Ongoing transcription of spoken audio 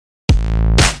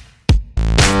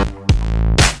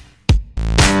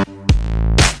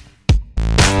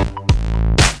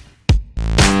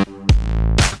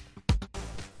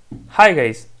Hi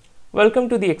guys, welcome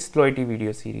to the EXPLIoT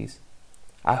video series.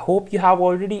 I hope you have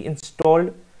already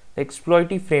installed the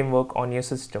EXPLIoT framework on your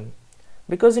system,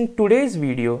 because in today's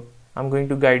video I'm going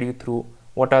to guide you through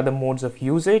what are the modes of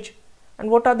usage and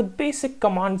what are the basic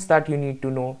commands that you need to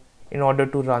know in order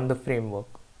to run the framework.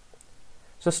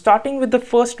 So starting with the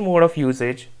first mode of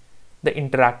usage, the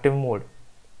interactive mode.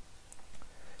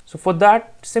 So for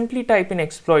that, simply type in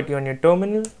EXPLIoT on your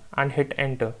terminal and hit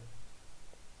enter.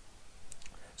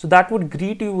 So that would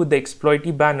greet you with the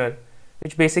EXPLIoT banner,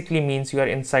 which basically means you are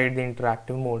inside the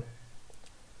interactive mode.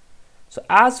 So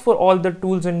as for all the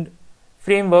tools and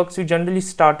frameworks, you generally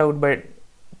start out by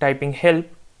typing help.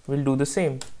 We'll do the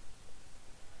same.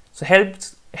 So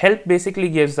help basically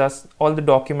gives us all the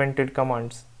documented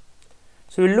commands.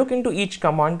 So we'll look into each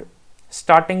command,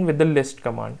 starting with the list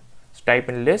command. So type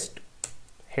in list,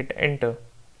 hit enter.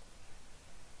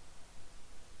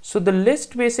 So the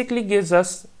list basically gives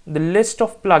us the list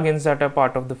of plugins that are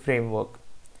part of the framework.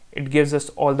 It gives us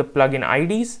all the plugin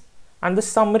IDs and the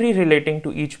summary relating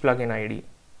to each plugin ID.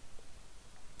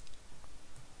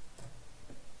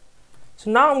 So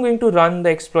now I'm going to run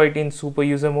the EXPLIoT in super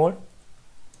user mode.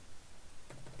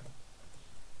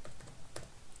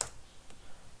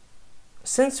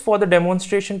 Since for the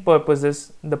demonstration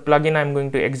purposes, the plugin I'm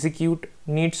going to execute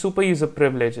needs super user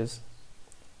privileges.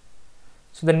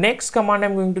 So the next command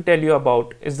I'm going to tell you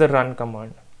about is the run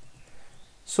command.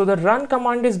 So the run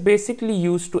command is basically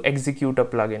used to execute a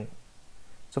plugin.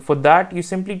 So for that, you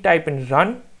simply type in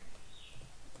run,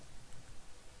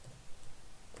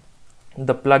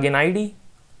 the plugin ID,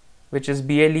 which is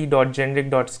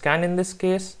ble.generic.scan in this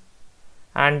case,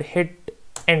 and hit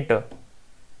enter.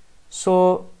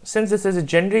 So since this is a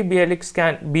generic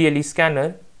BLE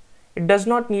scanner, it does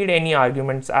not need any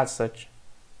arguments as such.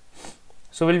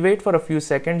 So we'll wait for a few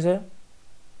seconds here.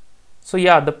 So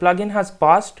yeah, the plugin has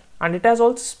passed and it has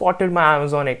also spotted my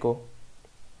Amazon Echo.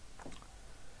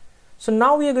 So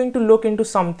now we are going to look into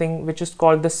something which is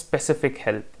called the specific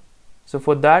help. So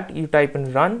for that, you type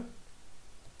in run,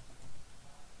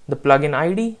 the plugin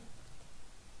ID,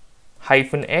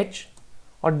 -h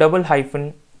or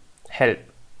 _help.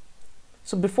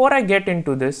 So before I get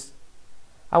into this,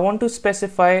 I want to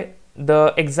specify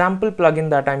the example plugin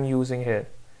that I'm using here.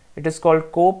 It is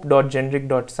called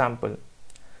cope.generic.sample.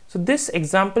 So this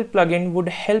example plugin would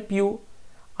help you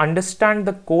understand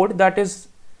the code that is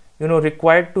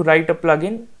required to write a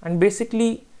plugin, and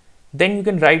basically then you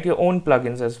can write your own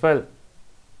plugins as well.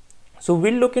 So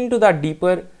we'll look into that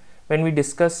deeper when we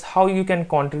discuss how you can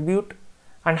contribute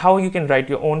and how you can write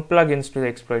your own plugins to the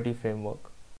EXPLIoT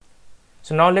framework.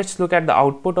 So now let's look at the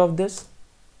output of this.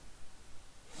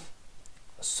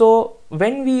 So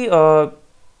when we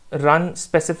run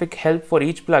specific help for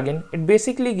each plugin, it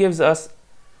basically gives us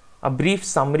a brief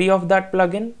summary of that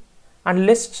plugin and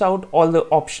lists out all the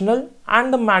optional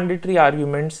and the mandatory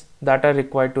arguments that are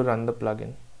required to run the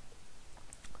plugin.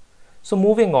 So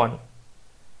moving on.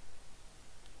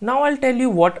 Now I'll tell you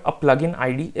what a plugin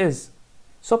ID is.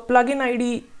 So plugin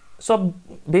ID, so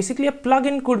basically a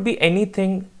plugin could be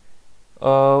anything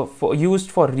used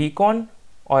for recon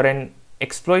or an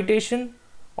exploitation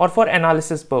or for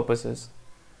analysis purposes.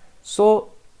 So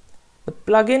the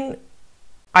plugin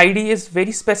ID is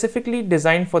very specifically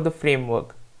designed for the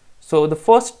framework. So the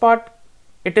first part,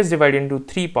 it is divided into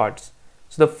three parts.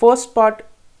 So the first part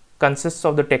consists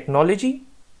of the technology.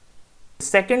 The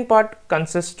second part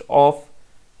consists of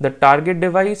the target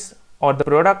device or the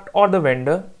product or the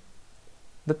vendor.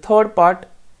 The third part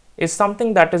is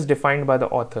something that is defined by the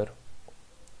author.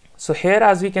 So here,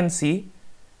 as we can see,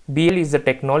 BL is the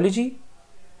technology.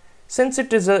 Since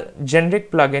it is a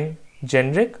generic plugin,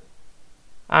 generic,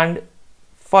 and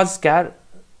fuzzcar,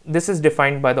 this is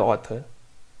defined by the author.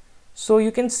 So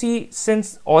you can see,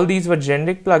 since all these were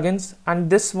generic plugins and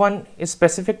this one is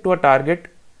specific to a target,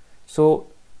 so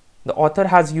the author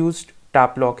has used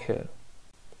tap lock here.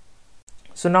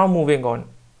 So now moving on.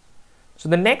 So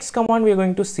the next command we are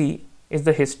going to see is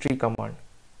the history command.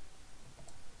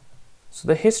 So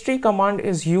the history command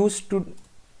is used to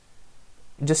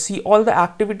just see all the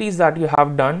activities that you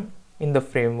have done in the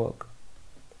framework.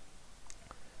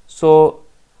 So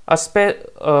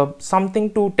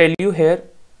something to tell you here,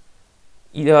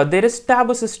 there is tab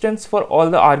assistance for all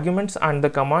the arguments and the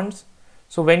commands.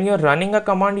 So when you're running a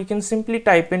command, you can simply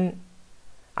type in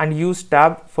and use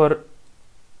tab for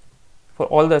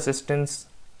all the assistance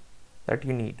that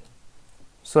you need.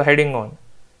 So heading on.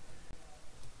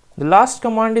 The last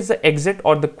command is the exit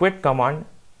or the quit command,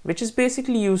 which is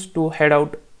basically used to head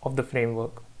out of the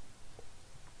framework.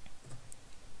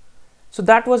 So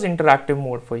that was interactive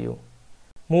mode for you.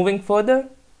 Moving further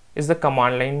is the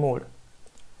command line mode.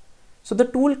 So the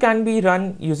tool can be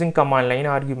run using command line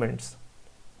arguments.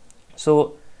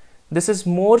 So this is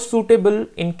more suitable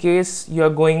in case you are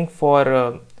going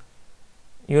for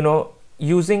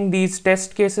using these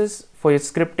test cases for your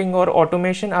scripting or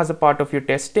automation as a part of your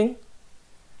testing.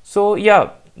 So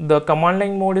yeah, the command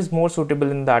line mode is more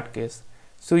suitable in that case.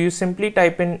 So you simply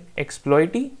type in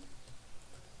EXPLIoT,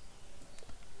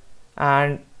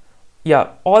 and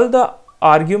yeah, all the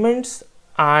arguments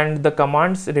and the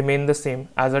commands remain the same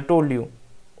as I told you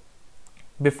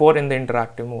before in the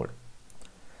interactive mode.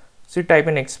 So you type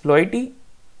in EXPLIoT.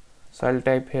 So I'll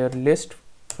type here list,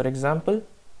 for example.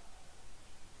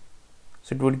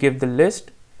 So it would give the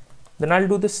list. Then I'll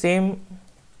do the same.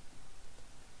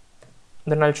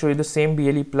 Then I'll show you the same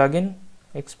BLE plugin,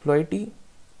 EXPLIoT,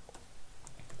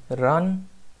 run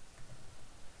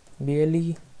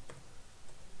BLE.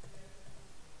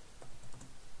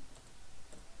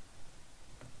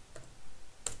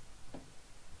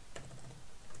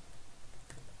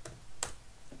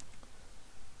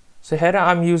 So here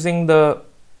I'm using the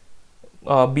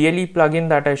BLE plugin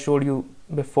that I showed you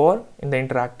before in the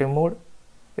interactive mode.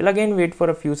 We'll again wait for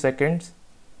a few seconds.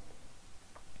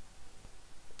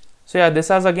 So yeah, this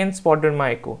has again spotted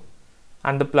my echo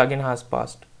and the plugin has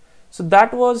passed. So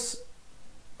that was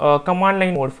command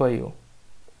line mode for you.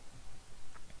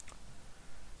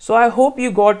 So I hope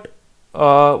you got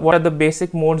what are the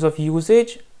basic modes of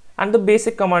usage and the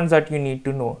basic commands that you need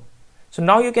to know. So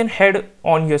now you can head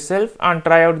on yourself and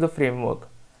try out the framework.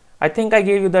 I think I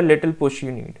gave you the little push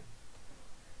you need.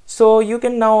 So you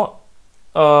can now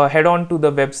head on to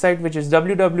the website, which is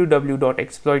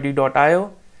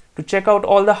www.exploited.io, to check out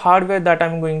all the hardware that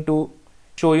I'm going to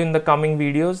show you in the coming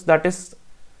videos that is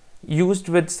used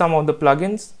with some of the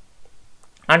plugins.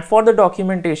 And for the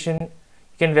documentation, you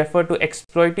can refer to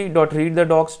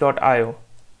exploited.readthedocs.io.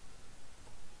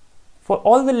 For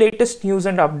all the latest news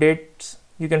and updates,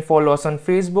 you can follow us on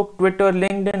Facebook, Twitter,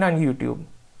 LinkedIn, and YouTube.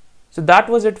 So that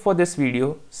was it for this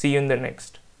video. See you in the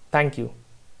next. Thank you.